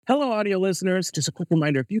Hello, audio listeners. Just a quick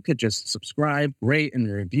reminder, if you could just subscribe, rate,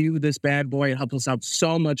 and review this bad boy, it helps us out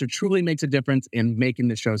so much. It truly makes a difference in making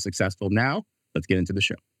the show successful. Now, let's get into the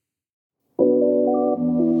show.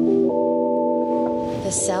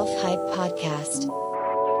 The Self-Hype Podcast.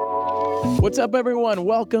 What's up, everyone?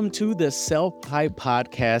 Welcome to the Self-Hype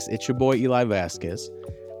Podcast. It's your boy, Eli Vasquez,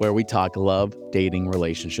 where we talk love, dating,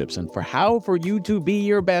 relationships, and for you to be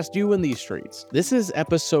your best you in these streets. This is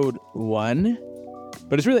episode 1,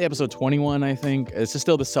 but it's really episode 21, I think. It's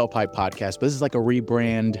still the Self-Hype Podcast, but this is like a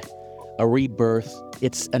rebrand, a rebirth.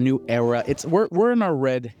 It's a new era. We're in our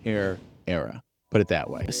red hair era. Put it that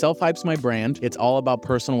way. Self-Hype's my brand. It's all about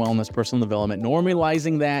personal wellness, personal development,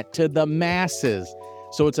 normalizing that to the masses.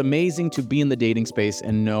 So it's amazing to be in the dating space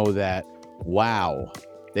and know that, wow,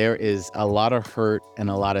 there is a lot of hurt and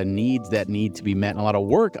a lot of needs that need to be met and a lot of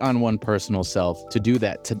work on one personal self to do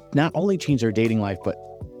that, to not only change their dating life, but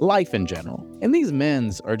life in general. And these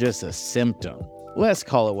men's are just a symptom. Let's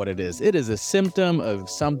call it what it is. It is a symptom of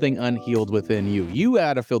something unhealed within you. You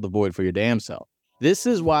gotta fill the void for your damn self. This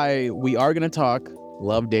is why we are going to talk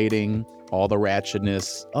love, dating, all the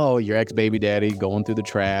ratchetness. Oh, your ex-baby daddy going through the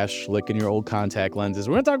trash, licking your old contact lenses.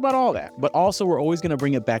 We're going to talk about all that. But also, we're always going to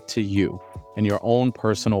bring it back to you and your own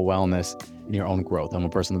personal wellness and your own growth. I'm a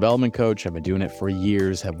personal development coach. I've been doing it for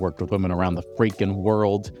years, have worked with women around the freaking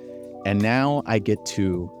world. And now I get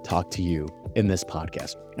to talk to you in this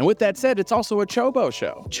podcast. And with that said, it's also a Chobo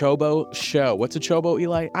show. Chobo show. What's a Chobo,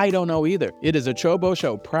 Eli? I don't know either. It is a Chobo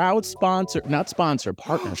show. Proud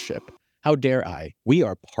partnership. How dare I? We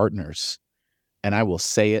are partners. And I will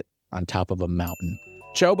say it on top of a mountain.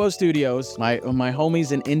 Chobo Studios, my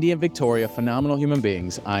homies in India and Victoria, phenomenal human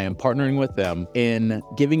beings. I am partnering with them in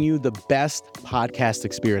giving you the best podcast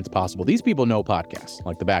experience possible. These people know podcasts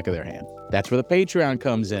like the back of their hand. That's where the Patreon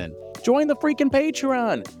comes in. Join the freaking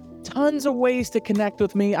Patreon. Tons of ways to connect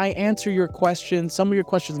with me. I answer your questions. Some of your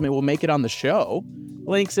questions will make it on the show.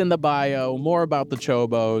 Links in the bio, more about the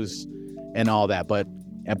Chobos and all that. But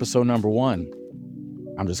episode number 1,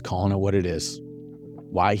 I'm just calling it what it is.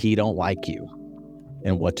 Why he don't like you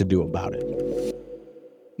and what to do about it.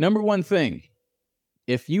 Number 1 thing,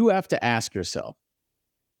 if you have to ask yourself,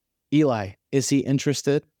 Eli, is he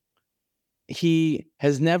interested? He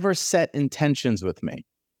has never set intentions with me.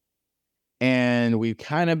 And we've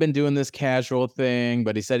kind of been doing this casual thing,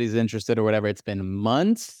 but he said he's interested or whatever. It's been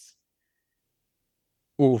months.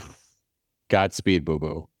 Oof. Godspeed,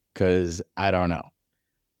 boo-boo. Because I don't know.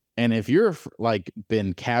 And if you're like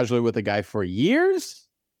been casually with a guy for years,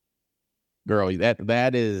 girl,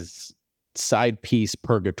 that is side piece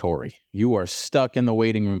purgatory. You are stuck in the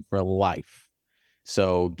waiting room for life.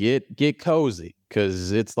 So get cozy,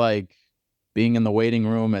 because it's like being in the waiting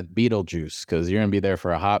room at Beetlejuice, because you're going to be there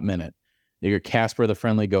for a hot minute. You're Casper the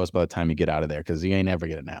Friendly Ghost by the time you get out of there, because you ain't ever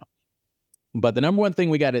getting out. But the number 1 thing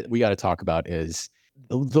we got to talk about is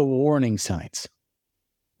the warning signs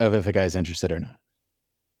of if a guy's interested or not.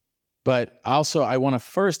 But also, I want to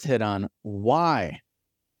first hit on why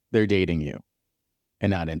they're dating you and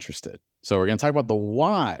not interested. So we're going to talk about the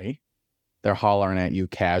why they're hollering at you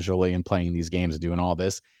casually and playing these games and doing all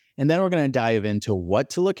this. And then we're going to dive into what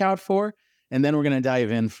to look out for. And then we're going to dive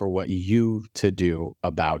in for what you to do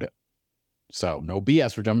about it. So no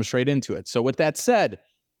BS, we're jumping straight into it. So with that said,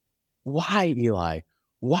 why, Eli?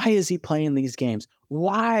 Why is he playing these games?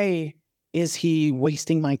 Why is he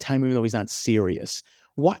wasting my time even though he's not serious?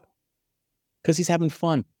 What? Because he's having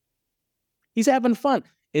fun. He's having fun.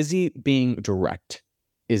 Is he being direct?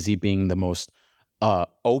 Is he being the most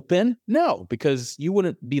open? No, because you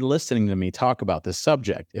wouldn't be listening to me talk about this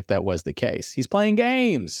subject if that was the case. He's playing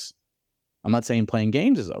games. I'm not saying playing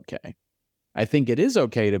games is okay. I think it is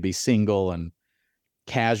okay to be single and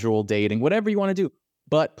casual dating, whatever you want to do.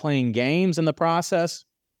 But playing games in the process,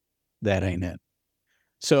 that ain't it.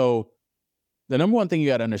 So the number 1 thing you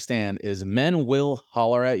got to understand is men will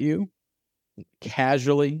holler at you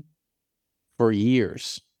casually for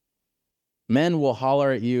years. Men will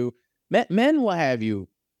holler at you. Men will have you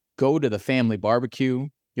go to the family barbecue.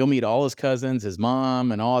 You'll meet all his cousins, his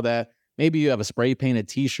mom, and all that. Maybe you have a spray painted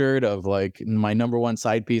t-shirt of like my number 1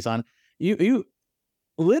 side piece on. You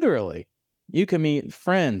literally, you can meet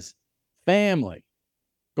friends, family,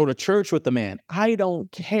 go to church with the man. I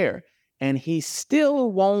don't care. And he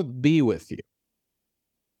still won't be with you.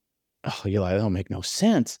 Oh, Eli, that don't make no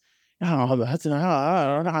sense. Oh,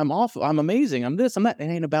 I'm awful. I'm amazing. I'm this, I'm that. It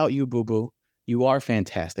ain't about you, boo-boo. You are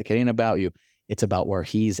fantastic. It ain't about you. It's about where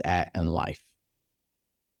he's at in life.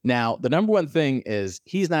 Now, the number 1 thing is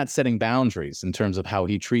he's not setting boundaries in terms of how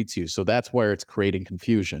he treats you. So that's where it's creating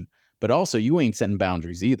confusion. But also, you ain't setting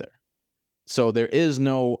boundaries either. So there is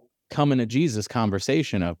no coming to Jesus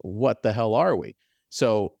conversation of what the hell are we?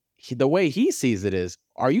 So the way he sees it is,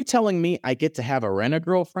 are you telling me I get to have a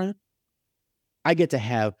rent-a-girlfriend? I get to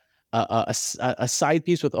have a side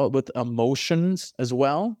piece with emotions as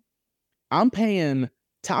well? I'm paying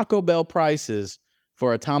Taco Bell prices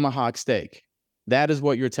for a tomahawk steak. That is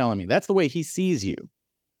what you're telling me. That's the way he sees you,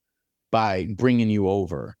 by bringing you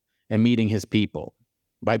over and meeting his people,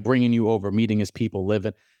 by bringing you over, meeting his people,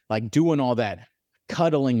 living, like doing all that,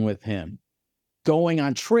 cuddling with him, going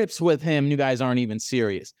on trips with him. You guys aren't even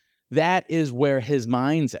serious. That is where his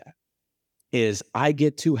mind's at, is I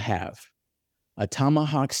get to have a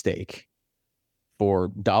tomahawk steak for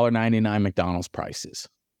 $1.99 McDonald's prices.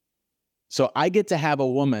 So I get to have a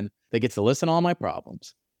woman that gets to listen to all my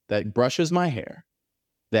problems, that brushes my hair,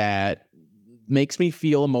 that makes me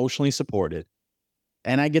feel emotionally supported,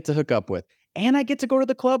 and I get to hook up with. And I get to go to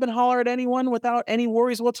the club and holler at anyone without any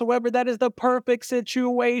worries whatsoever. That is the perfect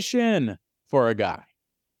situation for a guy.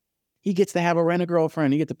 He gets to have a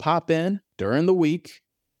rent-a-girlfriend. He gets to pop in during the week,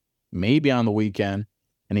 maybe on the weekend,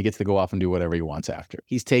 and he gets to go off and do whatever he wants after.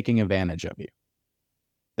 He's taking advantage of you.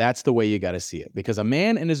 That's the way you got to see it. Because a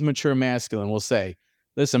man in his mature masculine will say,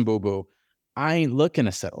 listen, boo-boo, I ain't looking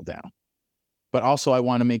to settle down, but also I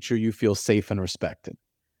want to make sure you feel safe and respected.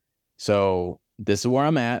 So this is where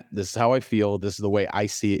I'm at. This is how I feel. This is the way I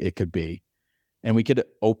see it could be. And we could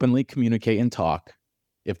openly communicate and talk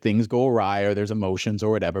if things go awry or there's emotions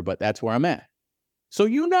or whatever, but that's where I'm at. So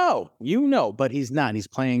you know, but he's not. He's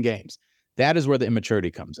playing games. That is where the immaturity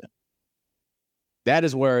comes in. That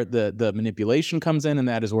is where the manipulation comes in, and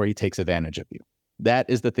that is where he takes advantage of you. That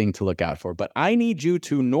is the thing to look out for. But I need you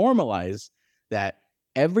to normalize that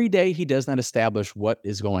every day he does not establish what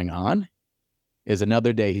is going on is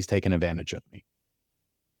another day he's taking advantage of me.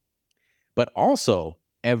 But also,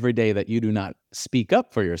 every day that you do not speak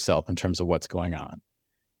up for yourself in terms of what's going on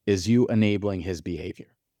is you enabling his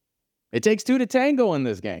behavior. It takes two to tango in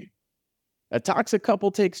this game. A toxic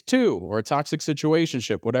couple takes two, or a toxic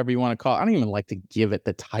situationship, whatever you want to call it. I don't even like to give it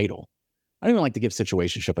the title. I don't even like to give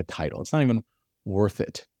situationship a title. It's not even worth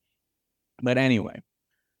it. But anyway,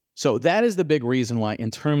 so that is the big reason why,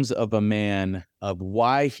 in terms of a man, of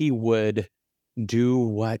why he would do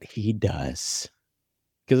what he does.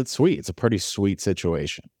 Because it's sweet. It's a pretty sweet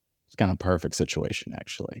situation. It's kind of a perfect situation,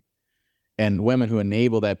 actually. And women who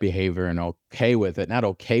enable that behavior and okay with it, not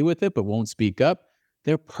okay with it, but won't speak up,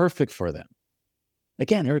 they're perfect for them.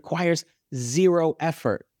 Again, it requires zero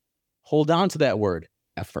effort. Hold on to that word,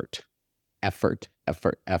 effort. Effort,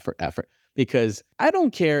 effort, effort, effort. Because I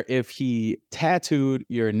don't care if he tattooed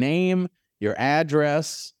your name, your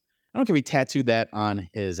address. I don't care if he tattooed that on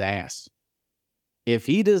his ass. If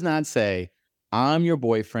he does not say, I'm your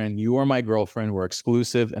boyfriend, you are my girlfriend, we're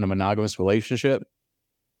exclusive in a monogamous relationship,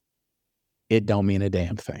 it don't mean a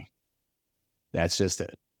damn thing. That's just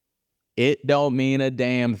it. It don't mean a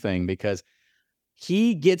damn thing, because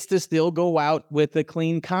he gets to still go out with a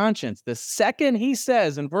clean conscience. The second he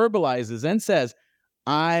says and verbalizes and says,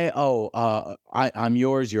 I'm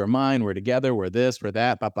yours, you're mine, we're together, we're this, we're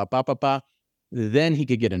that, then he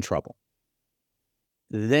could get in trouble.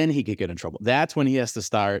 That's when he has to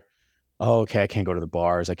start, okay, I can't go to the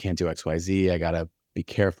bars, I can't do XYZ, I got to be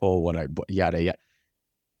careful, yada, yada.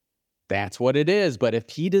 That's what it is. But if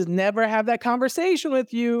he does never have that conversation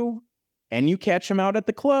with you, and you catch him out at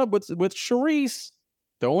the club with Charisse,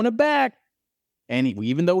 throwing it back, and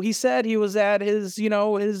even though he said he was at his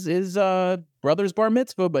brother's bar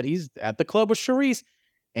mitzvah, but he's at the club with Charisse,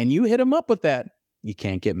 and you hit him up with that, you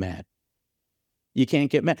can't get mad. You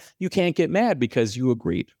can't get mad. You can't get mad because you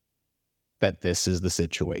agreed that this is the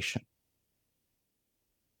situation.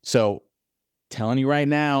 So, telling you right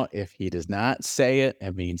now, if he does not say it,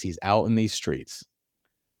 it means he's out in these streets.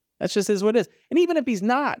 That's just what it is. And even if he's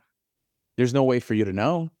not, there's no way for you to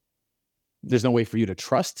know. There's no way for you to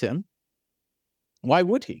trust him. Why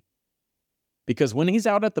would he? Because when he's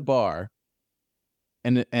out at the bar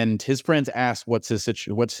and his friends ask what's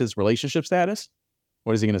his relationship status,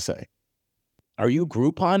 what is he going to say? Are you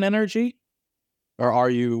Groupon energy? Or are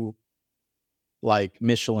you like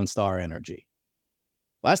Michelin star energy?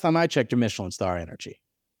 Last time I checked, your Michelin star energy.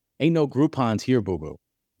 Ain't no Groupons here, boo-boo.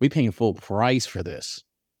 We paying full price for this.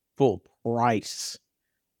 Full price.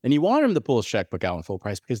 And you want him to pull his checkbook out in full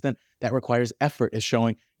price, because then that requires effort, is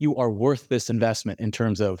showing you are worth this investment in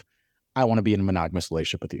terms of, I want to be in a monogamous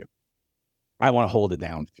relationship with you. I want to hold it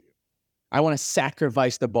down with you. I want to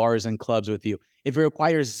sacrifice the bars and clubs with you. If it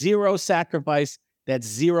requires zero sacrifice, that's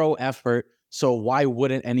zero effort. So why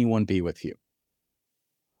wouldn't anyone be with you?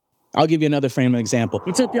 I'll give you another frame of example.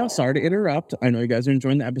 What's up, y'all? Sorry to interrupt. I know you guys are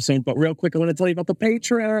enjoying the episode, but real quick, I want to tell you about the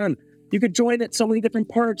Patreon. You could join at so many different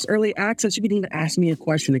perks, early access. You can even ask me a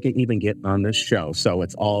question that can even get on the show. So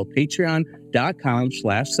it's all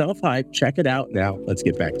patreon.com/selfhype. Check it out. Now let's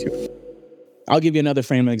get back to it. I'll give you another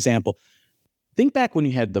frame of example. Think back when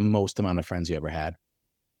you had the most amount of friends you ever had.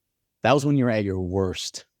 That was when you were at your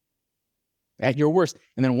worst. At your worst.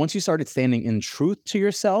 And then once you started standing in truth to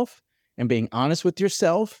yourself and being honest with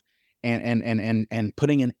yourself and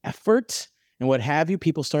putting in effort and what have you,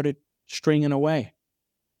 people started stringing away.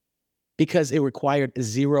 Because it required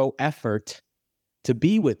zero effort to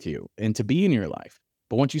be with you and to be in your life.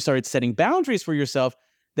 But once you started setting boundaries for yourself,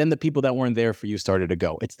 then the people that weren't there for you started to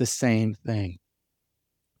go. It's the same thing.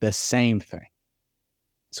 The same thing.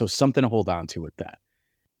 So something to hold on to with that.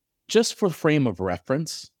 Just for frame of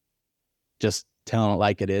reference, just telling it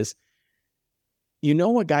like it is, you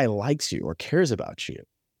know a guy likes you or cares about you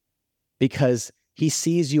because he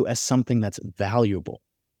sees you as something that's valuable.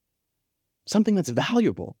 Something that's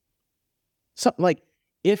valuable. So, like,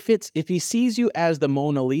 if he sees you as the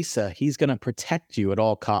Mona Lisa, he's going to protect you at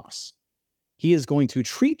all costs. He is going to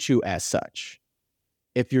treat you as such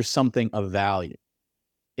if you're something of value.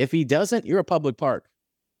 If he doesn't, you're a public park.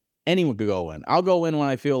 Anyone could go in. I'll go in when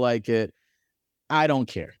I feel like it. I don't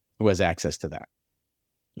care who has access to that.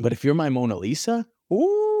 But if you're my Mona Lisa,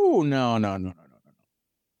 ooh, no.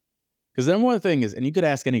 Because the number one thing is, and you could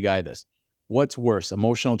ask any guy this, what's worse,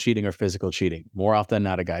 emotional cheating or physical cheating? More often than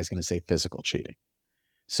not, a guy's going to say physical cheating.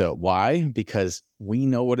 So why? Because we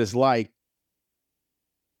know what it's like.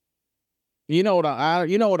 You know what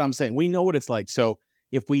I'm saying? We know what it's like. So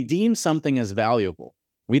if we deem something as valuable,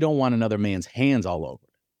 we don't want another man's hands all over it.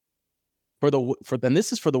 And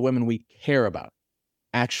this is for the women we care about,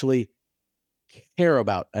 actually care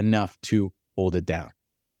about enough to hold it down.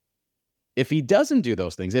 If he doesn't do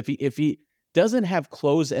those things, if he doesn't have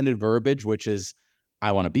closed-ended verbiage, which is,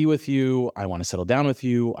 I want to be with you, I want to settle down with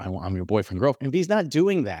you, I'm your boyfriend, girlfriend. If he's not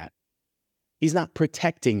doing that, he's not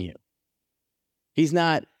protecting you. He's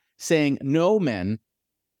not saying, no, men,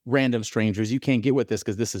 random strangers, you can't get with this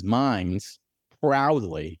because this is mine,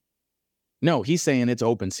 proudly. No, he's saying it's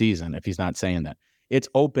open season if he's not saying that. It's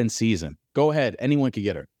open season. Go ahead. Anyone could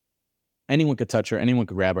get her. Anyone could touch her. Anyone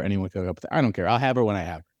could grab her. Anyone could hook up with her. I don't care. I'll have her when I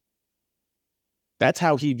have her. That's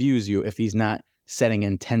how he views you if he's not setting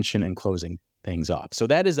intention and closing things off. So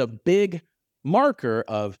that is a big marker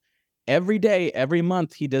of every day, every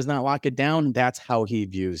month, he does not lock it down. That's how he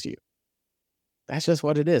views you. That's just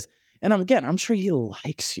what it is. And again, I'm sure he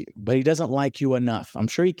likes you, but he doesn't like you enough. I'm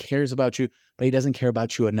sure he cares about you, but he doesn't care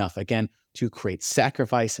about you enough, again, to create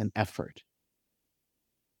sacrifice and effort.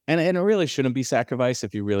 And it really shouldn't be sacrifice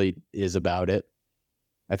if he really is about it.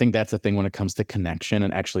 I think that's the thing when it comes to connection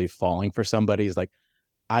and actually falling for somebody is like,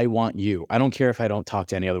 I want you. I don't care if I don't talk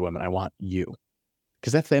to any other women. I want you.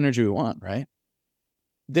 Because that's the energy we want, right?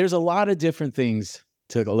 There's a lot of different things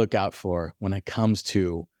to look out for when it comes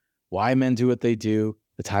to why men do what they do,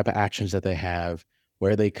 the type of actions that they have,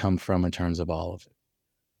 where they come from in terms of all of it.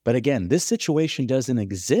 But again, this situation doesn't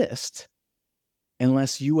exist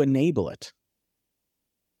unless you enable it.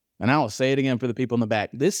 And I'll say it again for the people in the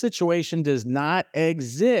back. This situation does not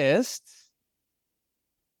exist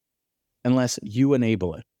unless you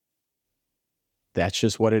enable it. That's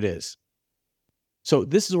just what it is. So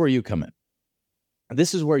this is where you come in.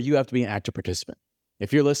 This is where you have to be an active participant.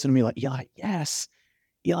 If you're listening to me like, yes,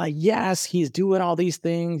 he's doing all these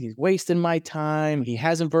things. He's wasting my time. He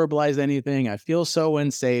hasn't verbalized anything. I feel so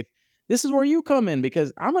unsafe. This is where you come in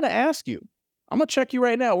because I'm going to ask you. I'm going to check you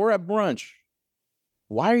right now. We're at brunch.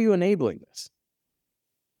 Why are you enabling this?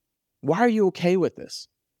 Why are you okay with this?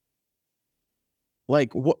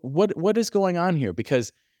 Like, what is going on here?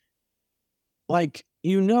 Because, like,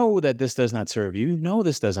 you know that this does not serve you. You know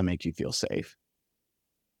this doesn't make you feel safe.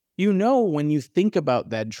 You know when you think about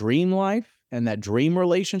that dream life and that dream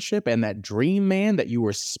relationship and that dream man that you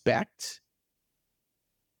respect,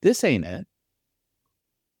 this ain't it.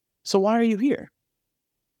 So why are you here?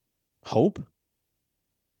 Hope?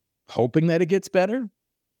 Hoping that it gets better?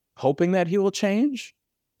 Hoping that he will change?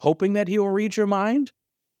 Hoping that he will read your mind?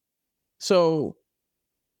 So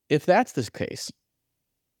if that's the case,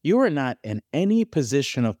 you are not in any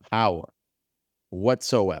position of power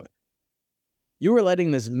whatsoever. You are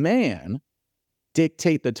letting this man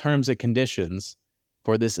dictate the terms and conditions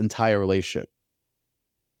for this entire relationship.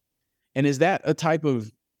 And is that a type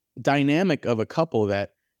of dynamic of a couple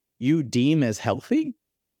that you deem as healthy?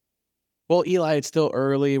 Well, Eli, it's still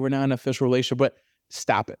early. We're not in an official relationship, but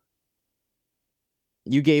stop it.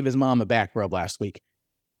 You gave his mom a back rub last week.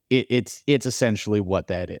 It's essentially what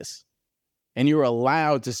that is. And you're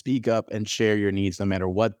allowed to speak up and share your needs no matter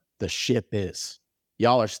what the ship is.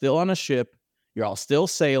 Y'all are still on a ship. You're all still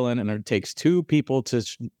sailing, and it takes two people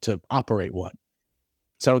to operate one.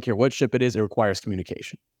 So I don't care what ship it is, it requires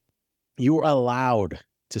communication. You are allowed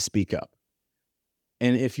to speak up.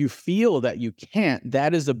 And if you feel that you can't,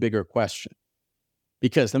 that is a bigger question.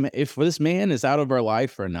 Because if this man is out of our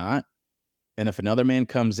life or not, and if another man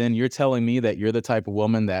comes in, you're telling me that you're the type of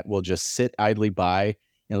woman that will just sit idly by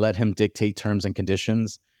and let him dictate terms and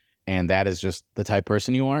conditions, and that is just the type of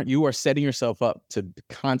person you are setting yourself up to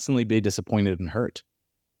constantly be disappointed and hurt.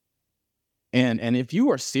 And if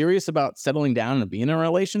you are serious about settling down and being in a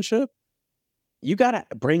relationship, you got to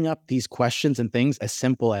bring up these questions and things as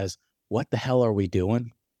simple as, what the hell are we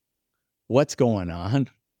doing? What's going on?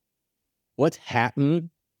 What's happening?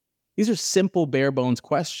 These are simple, bare bones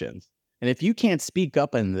questions. And if you can't speak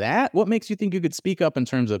up in that, what makes you think you could speak up in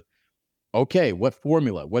terms of, okay, what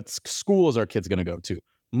formula? What schools are kids going to go to?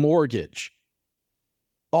 Mortgage?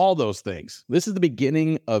 All those things. This is the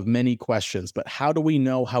beginning of many questions, but how do we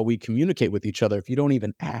know how we communicate with each other if you don't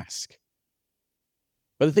even ask?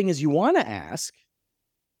 But the thing is, you want to ask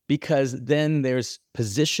because then there's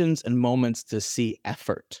positions and moments to see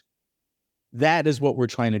effort. That is what we're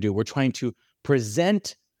trying to do. We're trying to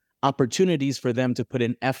present opportunities for them to put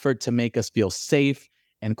in effort to make us feel safe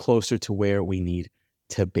and closer to where we need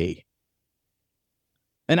to be.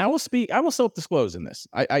 And I will self-disclose in this.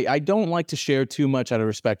 I don't like to share too much out of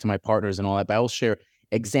respect to my partners and all that, but I will share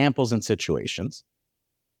examples and situations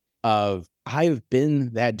of, I've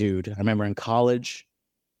been that dude. I remember in college,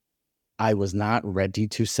 I was not ready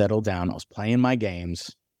to settle down. I was playing my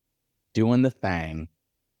games, doing the thing.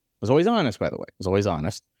 I was always honest, by the way. I was always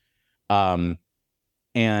honest.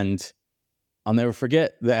 And I'll never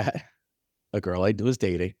forget that a girl I was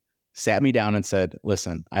dating sat me down and said,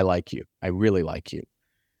 listen, I like you. I really like you.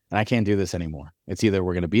 And I can't do this anymore. It's either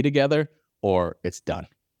we're going to be together or it's done.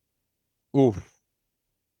 Oof.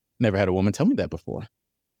 Never had a woman tell me that before.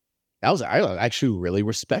 I actually really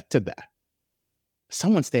respected that.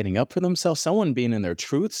 Someone standing up for themselves, someone being in their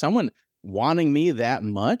truth, someone wanting me that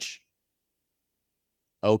much.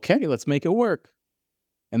 Okay, let's make it work.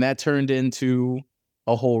 And that turned into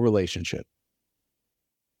a whole relationship.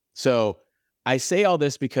 So I say all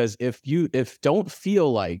this because if don't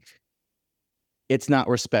feel like it's not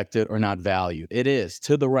respected or not valued, it is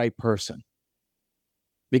to the right person.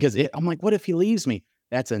 Because I'm like, what if he leaves me?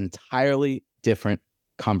 That's an entirely different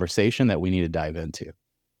conversation that we need to dive into.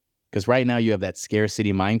 Because right now you have that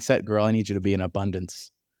scarcity mindset. Girl, I need you to be in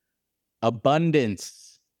abundance.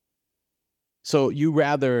 Abundance. So you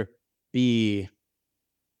rather be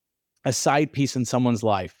a side piece in someone's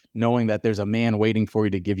life, knowing that there's a man waiting for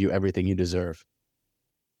you to give you everything you deserve.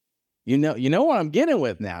 You know what I'm getting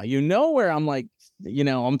with now. You know where I'm like,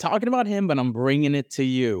 I'm talking about him, but I'm bringing it to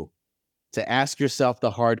you to ask yourself the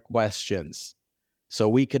hard questions so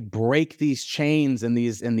we could break these chains and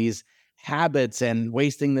these habits and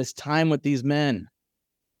wasting this time with these men.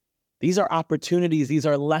 These are opportunities. These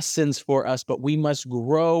are lessons for us, but we must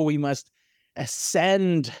grow. We must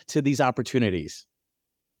ascend to these opportunities.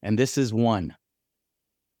 And this is one.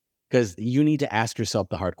 Because you need to ask yourself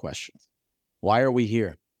the hard questions. Why are we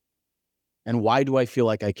here? And why do I feel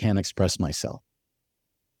like I can't express myself?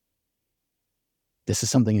 This is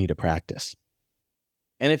something you need to practice.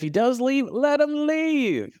 And if he does leave, let him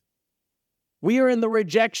leave. We are in the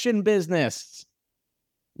rejection business.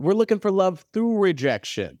 We're looking for love through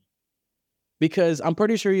rejection. Because I'm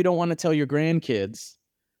pretty sure you don't want to tell your grandkids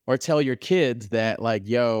or tell your kids that, like,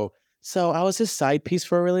 yo, so I was his side piece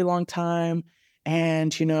for a really long time.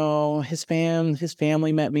 And, his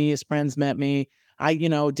family met me, his friends met me. I,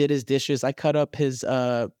 did his dishes. I cut up his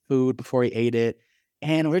food before he ate it.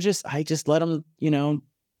 And I just let him,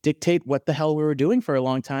 dictate what the hell we were doing for a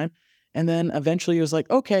long time. And then eventually he was like,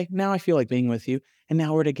 okay, now I feel like being with you. And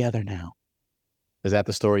now we're together now. Is that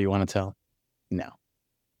the story you want to tell?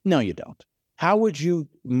 No, you don't. How would you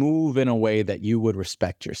move in a way that you would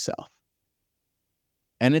respect yourself?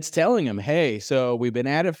 And it's telling him, hey, so we've been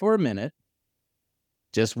at it for a minute.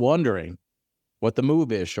 Just wondering what the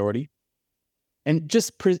move is, shorty. And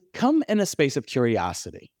just come in a space of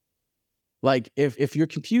curiosity. Like if you're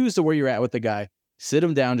confused to where you're at with the guy, sit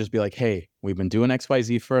him down, just be like, hey, we've been doing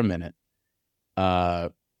XYZ for a minute.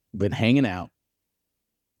 Been hanging out.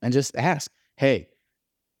 And just ask, hey,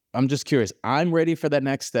 I'm just curious. I'm ready for that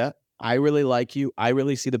next step. I really like you. I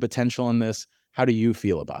really see the potential in this. How do you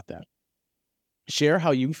feel about that? Share how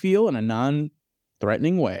you feel in a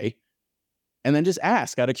non-threatening way. And then just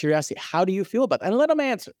ask out of curiosity, how do you feel about that? And let them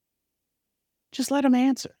answer. Just let them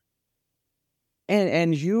answer.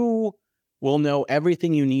 And you will know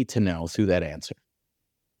everything you need to know through that answer.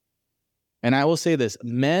 And I will say this,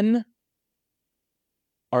 men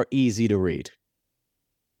are easy to read.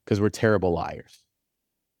 because we're terrible liars.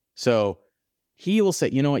 So he will say,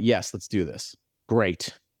 you know what? Yes, let's do this.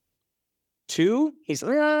 Great. 2, he's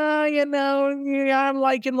like, I'm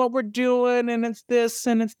liking what we're doing, and it's this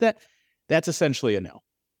and it's that. That's essentially a no.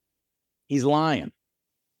 He's lying.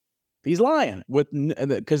 He's lying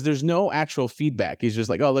because there's no actual feedback. He's just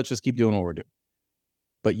like, oh, let's just keep doing what we're doing.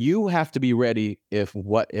 But you have to be ready if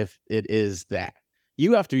it is that.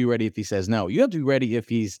 You have to be ready if he says no. You have to be ready if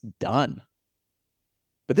he's done.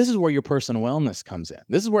 But this is where your personal wellness comes in.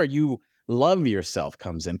 This is where you love yourself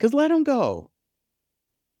comes in, because let him go.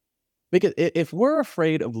 Because if we're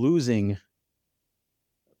afraid of losing,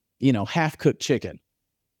 half-cooked chicken,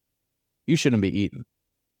 you shouldn't be eating,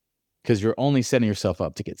 because you're only setting yourself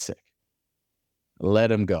up to get sick.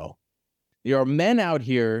 Let him go. There are men out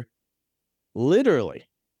here literally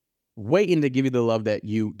waiting to give you the love that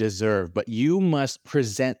you deserve, but you must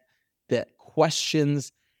present the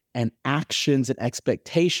questions and actions and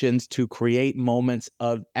expectations to create moments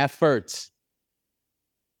of effort.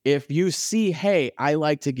 If you see, hey, I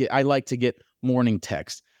like to get morning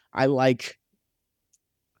text. I like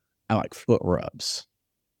foot rubs.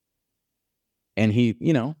 And he,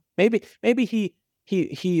 maybe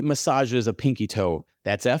he massages a pinky toe.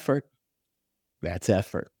 That's effort. That's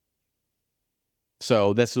effort.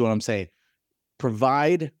 So this is what I'm saying.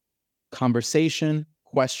 Provide conversation,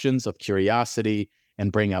 questions of curiosity,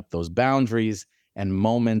 and bring up those boundaries and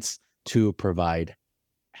moments to provide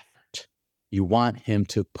effort. You want him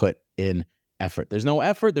to put in effort. There's no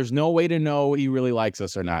effort. There's no way to know he really likes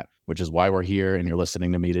us or not, which is why we're here and you're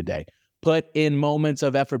listening to me today. Put in moments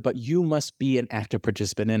of effort, but you must be an active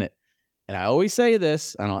participant in it. And I always say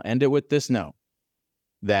this, and I'll end it with this note,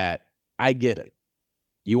 that I get it.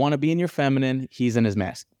 You want to be in your feminine, he's in his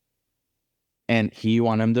masculine. And you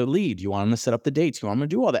want him to lead. You want him to set up the dates. You want him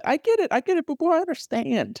to do all that. I get it, but boy, I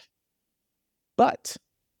understand. But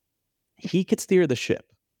he could steer the ship,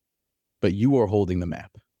 but you are holding the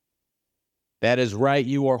map. That is right.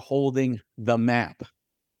 You are holding the map.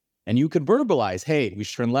 And you could verbalize, hey, we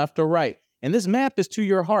should turn left or right. And this map is to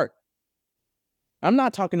your heart. I'm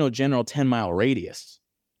not talking to a general 10-mile radius.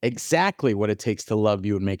 Exactly what it takes to love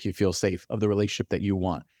you and make you feel safe of the relationship that you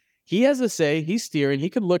want. He has a say, he's steering, he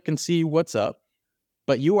could look and see what's up,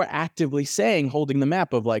 but you are actively saying, holding the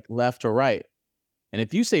map of like left or right. And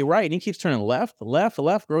if you say right and he keeps turning left,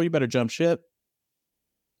 girl, you better jump ship.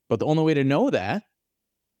 But the only way to know that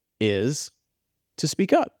is to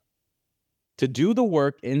speak up, to do the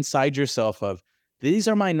work inside yourself of, these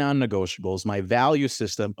are my non-negotiables, my value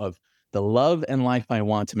system of the love and life I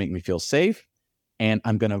want to make me feel safe. And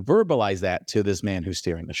I'm going to verbalize that to this man who's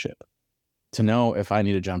steering the ship to know if I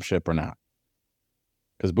need to jump ship or not.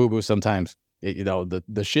 Because boo-boo, sometimes,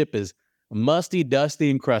 the ship is musty,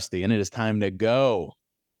 dusty, and crusty, and it is time to go.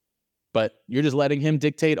 But you're just letting him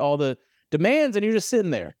dictate all the demands, and you're just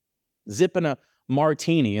sitting there, zipping a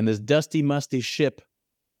martini in this dusty, musty ship,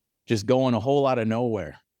 just going a whole lot of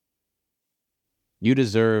nowhere. You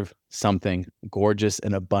deserve something gorgeous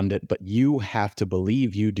and abundant, but you have to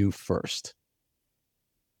believe you do first.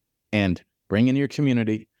 And bring in your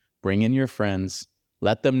community, bring in your friends,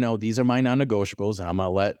 let them know these are my non-negotiables. And I'm going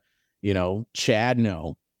to let, Chad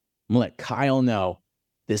know. I'm going to let Kyle know.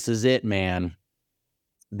 This is it, man.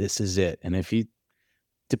 This is it. And if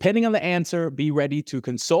depending on the answer, be ready to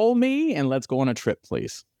console me and let's go on a trip,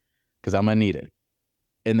 please. Because I'm going to need it.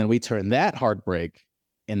 And then we turn that heartbreak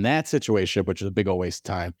in that situation, which is a big old waste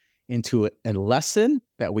of time, into a lesson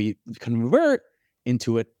that we convert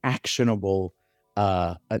into an actionable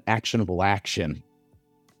action,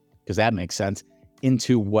 because that makes sense,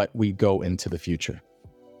 into what we go into the future.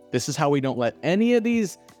 This is how we don't let any of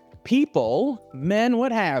these people, men,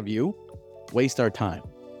 what have you, waste our time.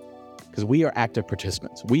 Because we are active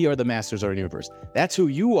participants. We are the masters of our universe. That's who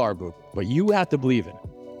you are, boo. But you have to believe in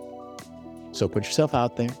it. So put yourself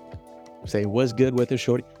out there. Say, what's good with it,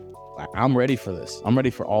 shorty? I'm ready for this. I'm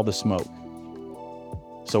ready for all the smoke.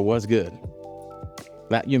 So what's good?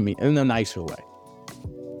 That you mean in a nicer way.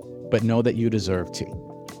 But know that you deserve to.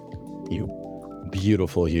 You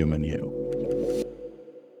beautiful human, you.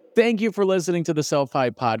 Thank you for listening to the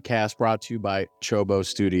Self-Hype Podcast, brought to you by Chobo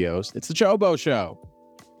Studios. It's the Chobo Show.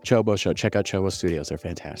 Chobo Show. Check out Chobo Studios. They're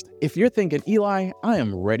fantastic. If you're thinking, Eli, I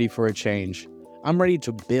am ready for a change. I'm ready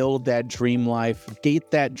to build that dream life, date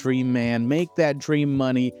that dream man, make that dream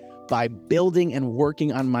money by building and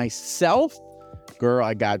working on myself. Girl,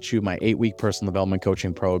 I got you. My 8-week personal development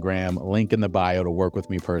coaching program, link in the bio to work with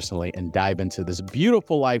me personally and dive into this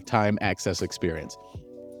beautiful lifetime access experience.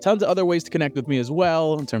 Tons of other ways to connect with me as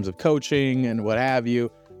well in terms of coaching and what have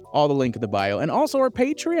you. All the link in the bio. And also our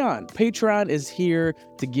Patreon. Patreon is here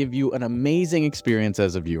to give you an amazing experience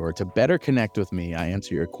as a viewer, to better connect with me. I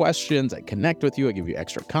answer your questions, I connect with you, I give you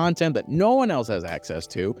extra content that no one else has access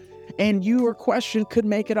to, and your question could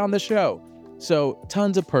make it on the show. So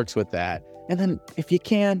tons of perks with that. And then if you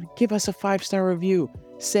can, give us a 5-star review.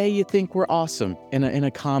 Say you think we're awesome in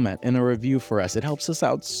a comment, in a review for us. It helps us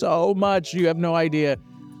out so much. You have no idea.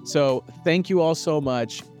 So thank you all so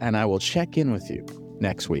much, and I will check in with you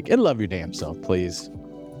next week. And love your damn self, please.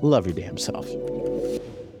 Love your damn self.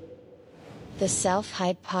 The Self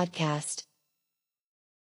Hype Podcast.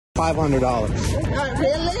 $500.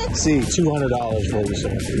 Really? See, $200 for you, sir.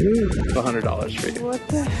 $100 for you. What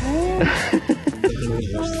the heck?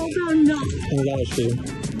 No. $100 for you.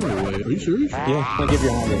 No way. Are you serious? Yeah, I'll give you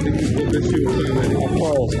 $100. Of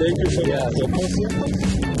course. Thank you so much.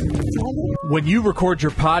 When you record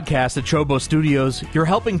your podcast at Chobo Studios, you're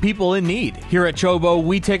helping people in need. Here at Chobo,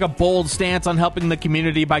 we take a bold stance on helping the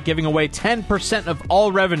community by giving away 10% of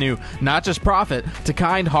all revenue, not just profit, to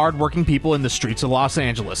kind, hardworking people in the streets of Los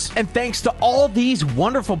Angeles. And thanks to all these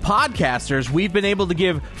wonderful podcasters, we've been able to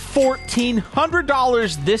give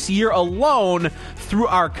 $1,400 this year alone through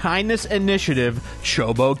our kindness initiative,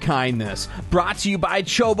 Chobo Kindness. Brought to you by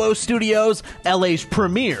Chobo Studios, LA's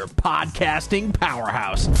premier podcasting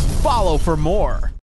powerhouse. Follow for more.